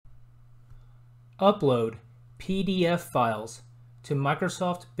upload PDF files to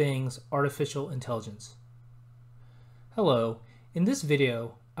Microsoft Bing's artificial intelligence. Hello, in this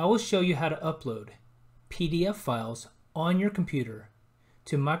video I will show you how to upload PDF files on your computer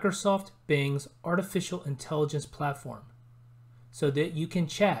to Microsoft Bing's artificial intelligence platform so that you can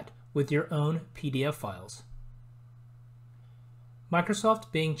chat with your own PDF files.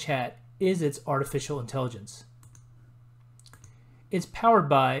 Microsoft Bing Chat is its artificial intelligence. It's powered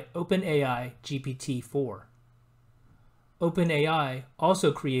by OpenAI GPT-4. OpenAI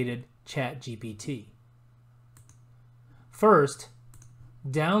also created ChatGPT. First,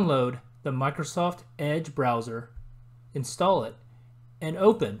 download the Microsoft Edge browser, install it, and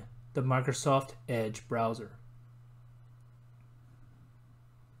open the Microsoft Edge browser.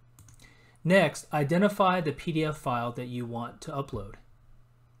 Next, identify the PDF file that you want to upload.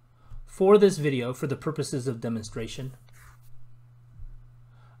 For this video, for the purposes of demonstration,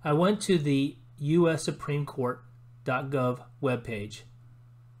 I went to the US Supreme Court.gov webpage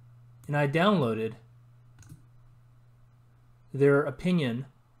and I downloaded their opinion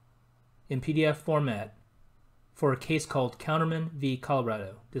in PDF format for a case called Counterman v.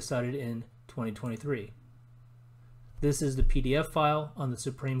 Colorado, decided in 2023. This is the PDF file on the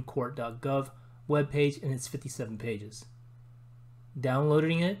Supreme Court.gov webpage, and it's 57 pages.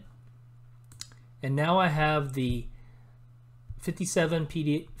 Downloading it, and now I have the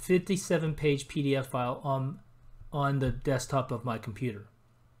 57-page PDF file on the desktop of my computer.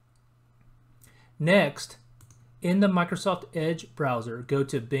 Next, in the Microsoft Edge browser, go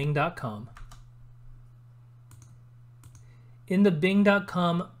to bing.com. In the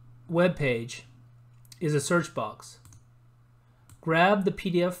bing.com webpage is a search box. Grab the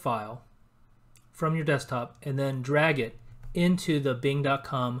PDF file from your desktop and then drag it into the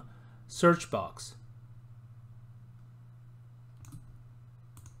bing.com search box.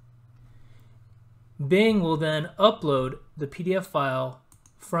 Bing will then upload the PDF file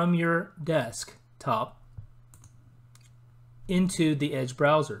from your desktop into the Edge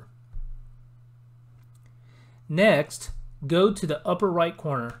browser. Next, go to the upper right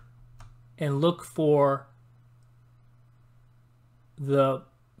corner and look for the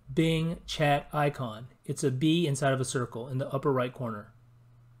Bing chat icon. It's a B inside of a circle in the upper right corner.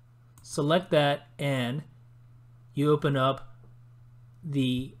 Select that and you open up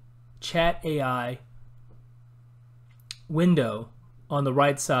the Chat AI window on the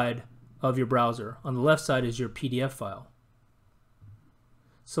right side of your browser. On the left side is your PDF file.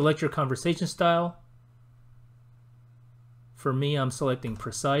 Select your conversation style. For me, I'm selecting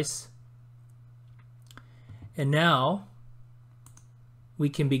precise. And now we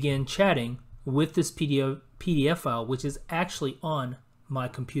can begin chatting with this PDF file, which is actually on my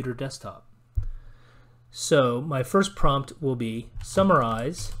computer desktop. So my first prompt will be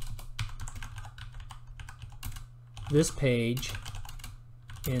summarize this page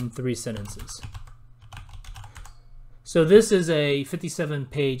in 3 sentences. So this is a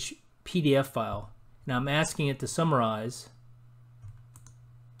 57-page PDF file. Now I'm asking it to summarize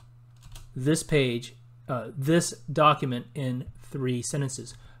this page, this document in 3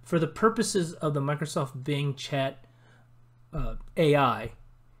 sentences. For the purposes of the Microsoft Bing Chat AI,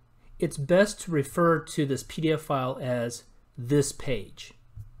 it's best to refer to this PDF file as this page.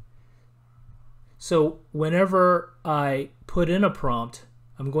 So whenever I put in a prompt,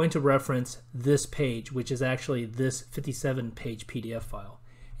 I'm going to reference this page, which is actually this 57-page PDF file.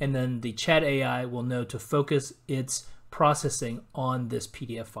 And then the Chat AI will know to focus its processing on this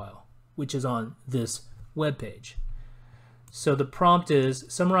PDF file, which is on this web page. So the prompt is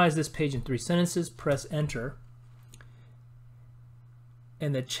summarize this page in 3 sentences, press enter.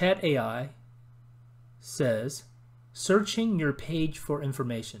 And the Chat AI says, searching your page for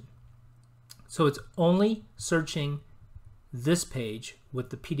information. So it's only searching this page with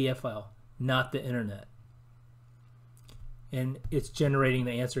the PDF file, not the internet. And it's generating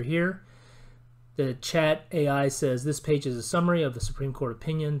the answer here. The Chat AI says this page is a summary of the Supreme Court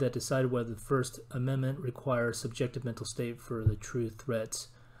opinion that decided whether the First Amendment requires subjective mental state for the true threats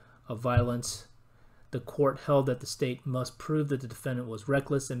of violence. The court held that the state must prove that the defendant was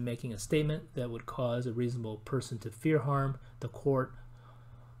reckless in making a statement that would cause a reasonable person to fear harm. The court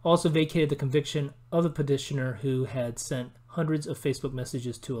also vacated the conviction of the petitioner who had sent hundreds of Facebook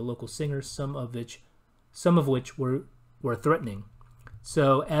messages to a local singer, some of which were threatening.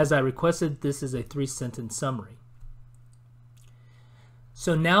 So as I requested, this is a 3-sentence summary.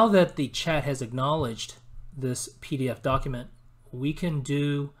 So now that the chat has acknowledged this PDF document, we can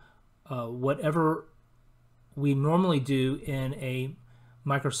do whatever we normally do in a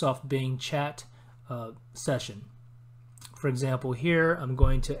Microsoft Bing chat session. For example, here I'm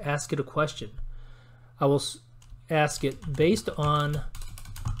going to ask it a question. I will ask it, based on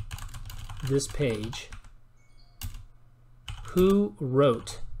this page, who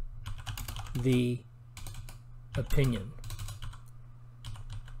wrote the opinion?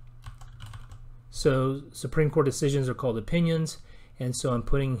 So Supreme Court decisions are called opinions, and so I'm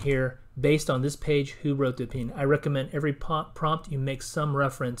putting here, based on this page, who wrote the opinion. I recommend every prompt you make some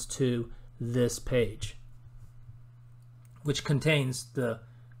reference to this page, which contains the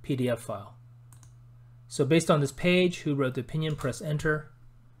PDF file. So based on this page, who wrote the opinion, press enter.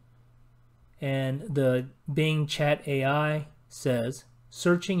 And the Bing Chat AI says,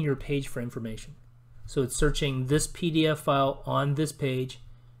 searching your page for information. So it's searching this PDF file on this page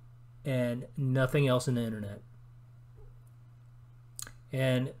and nothing else in the internet.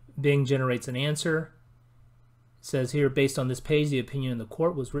 And Bing generates an answer. It says here, based on this page, the opinion in the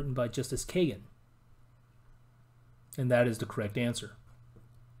court was written by Justice Kagan. And that is the correct answer.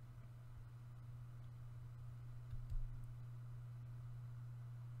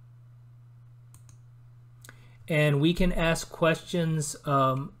 And we can ask questions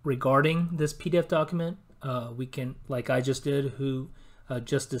regarding this PDF document. We can, like I just did, who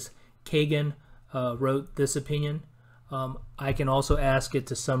Justice Kagan wrote this opinion. I can also ask it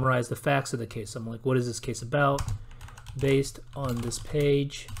to summarize the facts of the case. I'm like, what is this case about? Based on this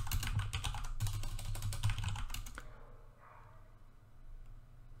page,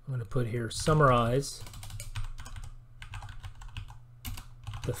 I'm going to put here, summarize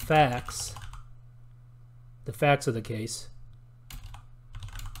the facts of the case.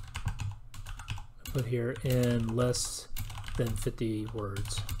 Put here in less than 50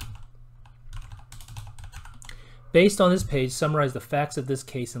 words. Based on this page, summarize the facts of this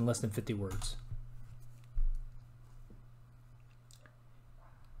case in less than 50 words.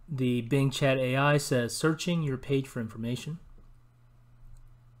 The Bing Chat AI says, searching your page for information.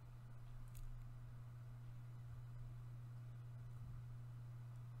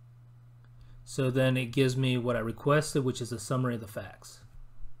 So then it gives me what I requested, which is a summary of the facts.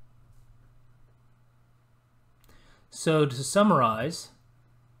 So to summarize,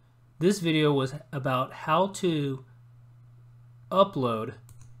 this video was about how to upload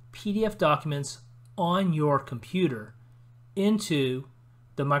PDF documents on your computer into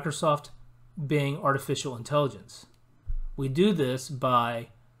the Microsoft Bing Artificial Intelligence. We do this by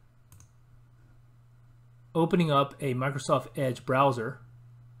opening up a Microsoft Edge browser,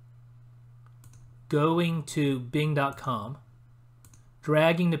 going to bing.com,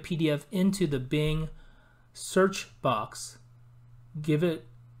 dragging the PDF into the Bing search box,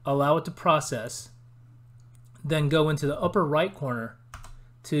 allow it to process, then go into the upper right corner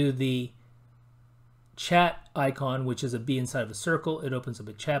to the chat icon, which is a B inside of a circle. It opens up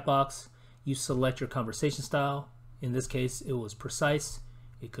a chat box. You select your conversation style. In this case, it was precise.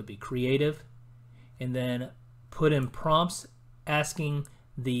 It could be creative. And then put in prompts asking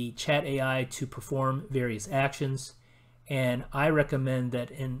the chat AI to perform various actions. And I recommend that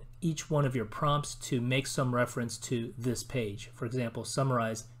in each one of your prompts to make some reference to this page. For example,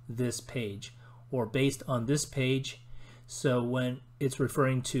 summarize this page, or based on this page. So when it's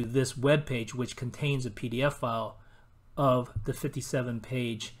referring to this web page, which contains a PDF file of the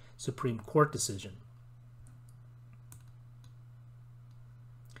 57-page Supreme Court decision.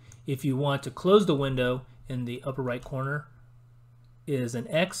 If you want to close the window, in the upper right corner is an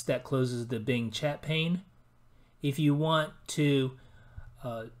X that closes the Bing chat pane. If you want to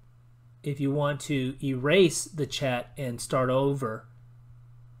erase the chat and start over,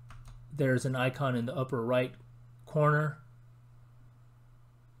 there's an icon in the upper right corner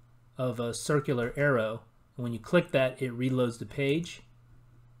of a circular arrow. When you click that, it reloads the page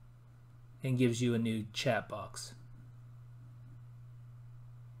and gives you a new chat box.